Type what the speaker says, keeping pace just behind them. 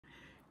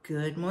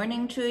Good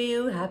morning to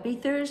you. Happy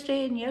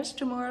Thursday. And yes,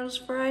 tomorrow's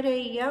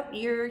Friday. Yep,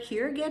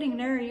 you're getting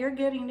there. You're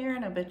getting there.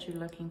 And I bet you're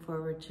looking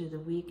forward to the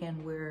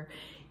weekend where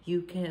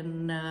you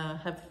can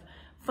have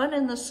fun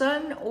in the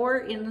sun or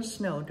in the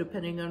snow,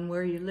 depending on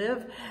where you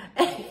live.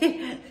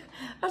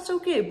 That's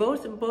okay.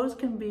 Both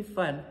can be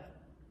fun.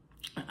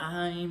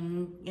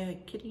 I'm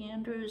Kitti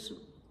Andrews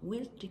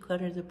with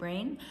Declutter the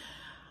Brain,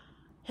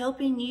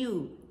 helping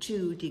you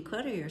to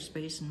declutter your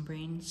space and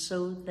brain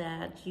so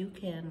that you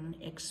can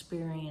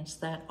experience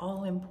that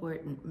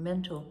all-important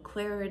mental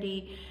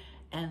clarity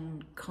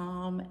and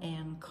calm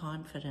and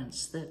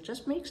confidence that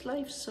just makes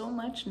life so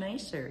much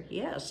nicer.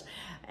 Yes,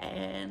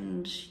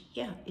 and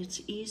yeah, it's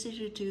easy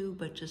to do,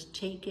 but just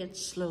take it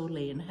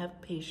slowly and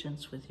have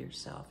patience with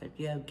yourself. If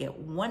you get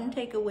one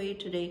takeaway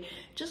today,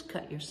 just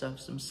cut yourself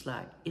some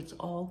slack. It's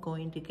all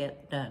going to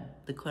get done.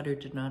 The clutter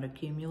did not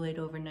accumulate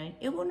overnight.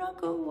 It will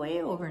not go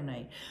away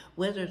overnight,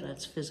 whether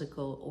that's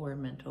physical or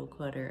mental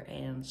clutter.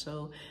 And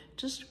so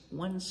just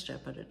one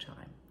step at a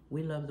time.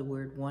 We love the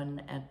word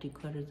one at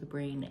Declutter the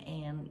Brain.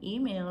 And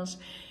emails,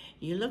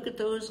 you look at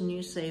those and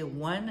you say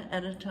one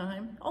at a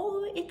time.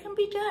 Oh, it can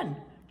be done.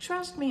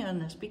 Trust me on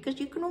this, because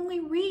you can only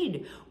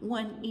read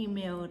one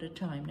email at a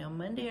time. Now,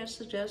 Monday I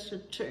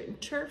suggested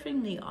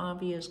turfing the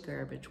obvious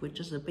garbage, which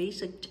is a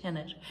basic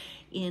tenet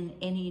in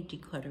any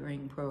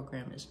decluttering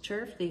program, is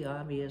turf the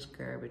obvious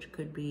garbage.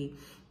 Could be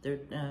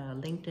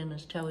LinkedIn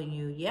is telling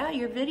you, yeah,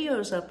 your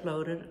video's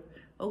uploaded.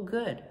 Oh,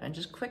 good. I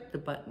just clicked the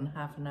button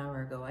half an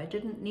hour ago. I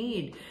didn't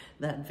need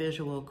that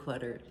visual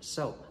clutter.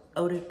 So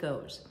out it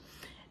goes.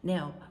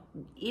 Now,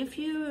 if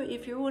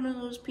you're one of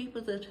those people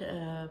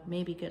that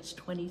maybe gets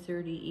 20,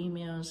 30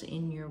 emails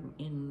in your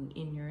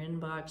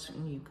inbox,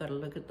 and you've got to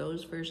look at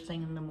those first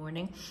thing in the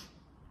morning,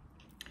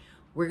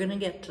 we're going to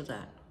get to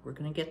that. We're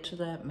going to get to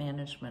that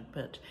management,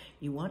 but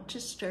you want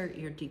to start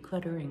your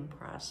decluttering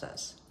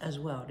process as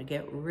well to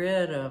get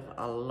rid of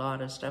a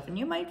lot of stuff. And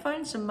you might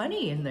find some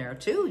money in there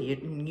too.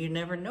 You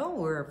never know,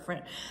 or a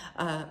friend,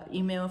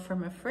 email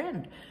from a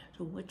friend.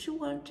 So what you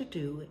want to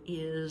do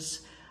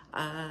is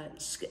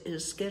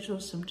schedule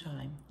some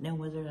time. Now,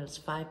 whether that's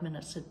 5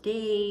 minutes a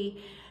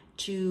day,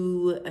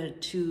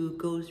 to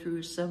go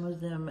through some of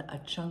them, a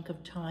chunk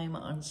of time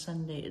on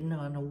Sunday, no,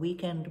 on a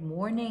weekend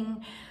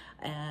morning.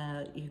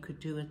 You could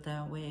do it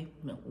that way.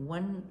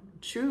 One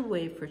true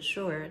way for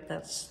sure,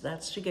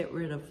 that's to get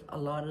rid of a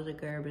lot of the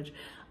garbage.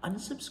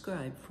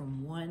 Unsubscribe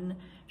from one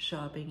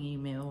shopping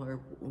email or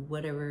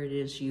whatever it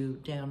is you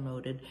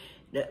downloaded.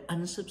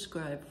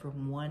 Unsubscribe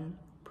from one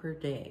per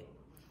day.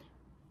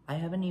 I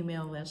have an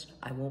email list.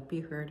 I won't be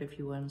hurt if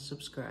you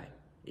unsubscribe.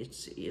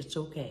 It's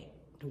okay.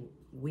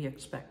 We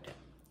expect it.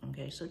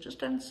 Okay, so just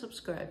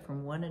unsubscribe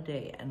from one a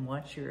day and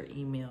watch your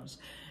emails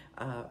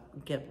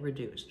get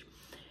reduced.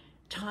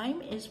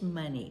 Time is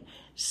money.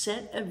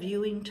 Set a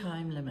viewing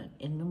time limit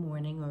in the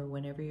morning or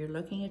whenever you're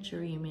looking at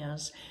your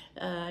emails.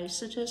 I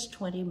suggest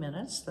 20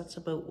 minutes. That's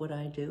about what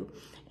I do.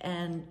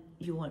 And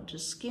you want to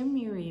skim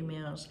your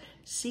emails,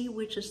 see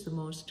which is the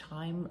most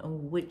time,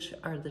 which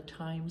are the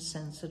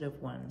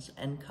time-sensitive ones,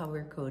 and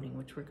color coding,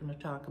 which we're going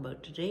to talk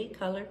about today,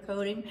 color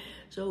coding.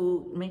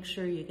 So make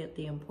sure you get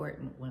the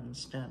important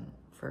ones done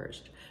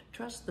first.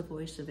 Trust the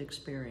voice of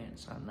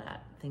experience on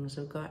that. Things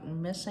have gotten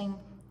missing.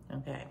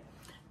 Okay.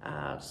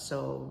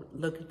 So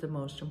look at the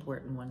most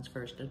important ones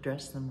first,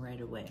 address them right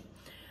away.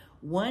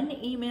 One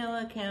email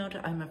account,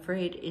 I'm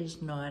afraid,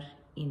 is not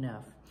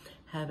enough.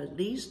 Have at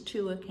least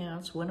 2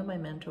 accounts. One of my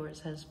mentors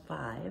has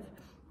 5.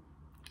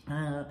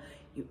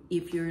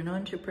 If you're an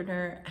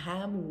entrepreneur,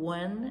 have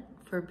one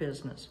for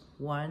business.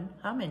 One,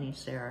 how many,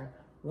 Sarah?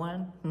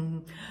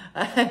 1,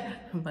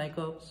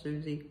 Michael,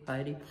 Susie,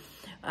 Heidi,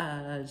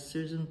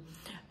 Susan.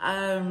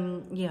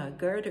 Yeah,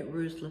 guard it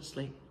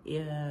ruthlessly.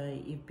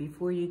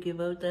 Before you give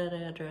out that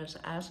address,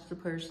 ask the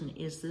person,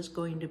 is this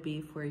going to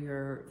be for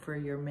your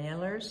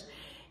mailers?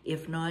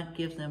 If not,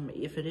 give them,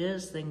 if it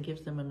is, then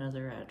give them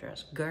another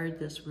address. Guard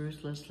this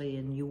ruthlessly,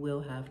 and you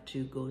will have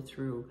to go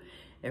through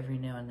every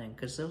now and then,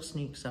 because they'll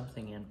sneak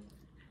something in.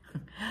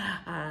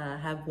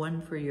 Have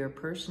one for your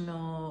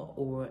personal,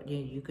 or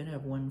you could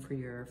have one for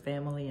your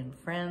family and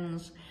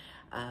friends,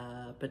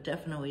 but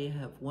definitely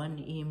have one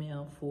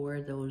email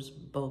for those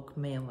bulk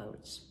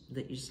mailouts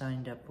that you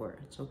signed up for.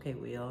 It's okay,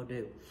 we all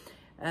do.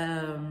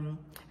 All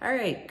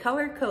right,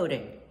 color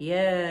coding.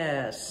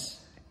 Yes,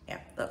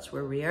 yeah, that's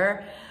where we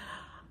are.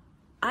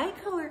 I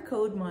color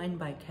code mine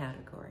by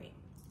category,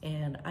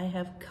 and I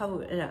have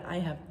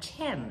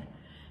 10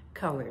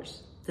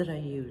 colors that I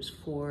use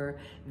for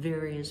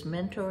various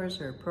mentors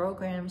or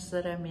programs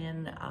that I'm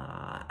in.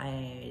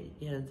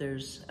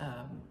 There's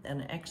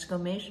an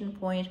exclamation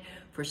point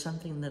for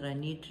something that I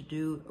need to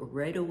do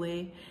right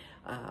away.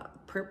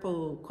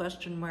 Purple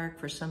question mark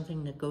for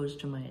something that goes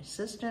to my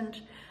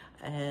assistant.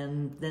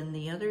 And then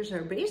the others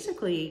are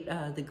basically,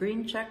 the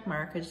green check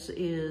mark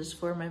is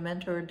for my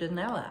mentor,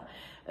 Danella,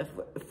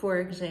 for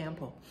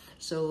example.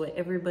 So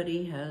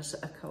everybody has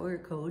a color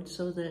code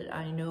so that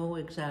I know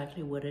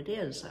exactly what it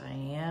is.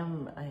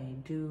 I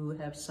do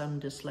have some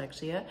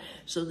dyslexia,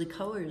 so the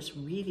colors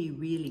really,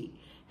 really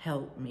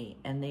help me,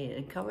 and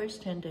the colors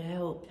tend to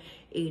help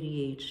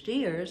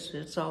ADHDers.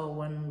 It's all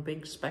one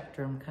big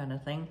spectrum kind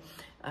of thing.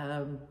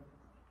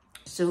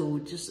 So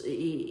just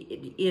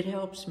it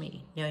helps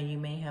me. Now you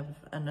may have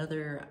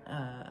another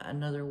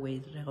way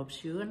that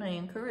helps you, and I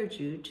encourage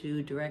you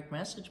to direct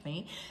message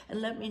me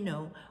and let me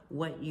know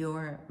what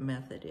your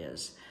method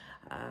is.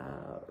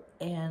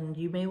 And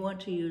you may want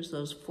to use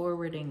those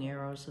forwarding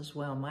arrows as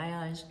well.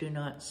 My eyes do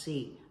not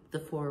see the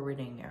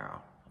forwarding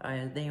arrow.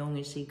 They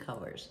only see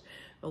colors.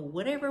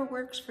 Whatever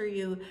works for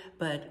you,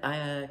 but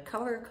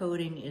color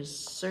coding is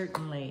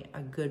certainly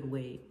a good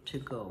way to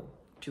go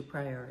to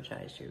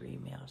prioritize your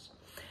emails.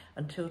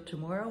 Until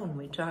tomorrow when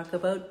we talk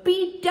about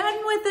be done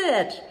with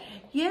it.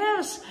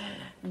 Yes,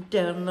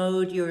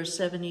 download your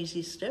 7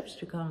 easy steps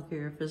to conquer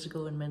your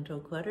physical and mental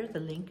clutter.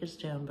 The link is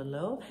down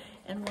below.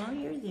 And while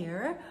you're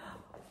there,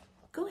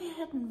 go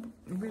ahead and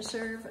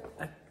reserve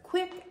a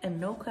quick and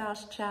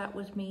no-cost chat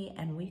with me,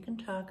 and we can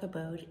talk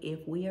about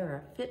if we are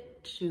a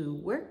fit to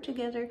work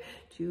together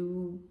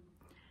to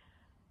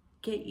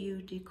get you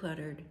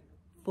decluttered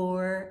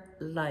for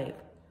life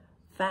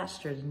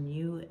faster than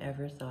you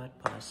ever thought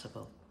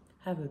possible.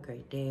 Have a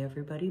great day,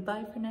 everybody.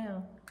 Bye for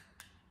now.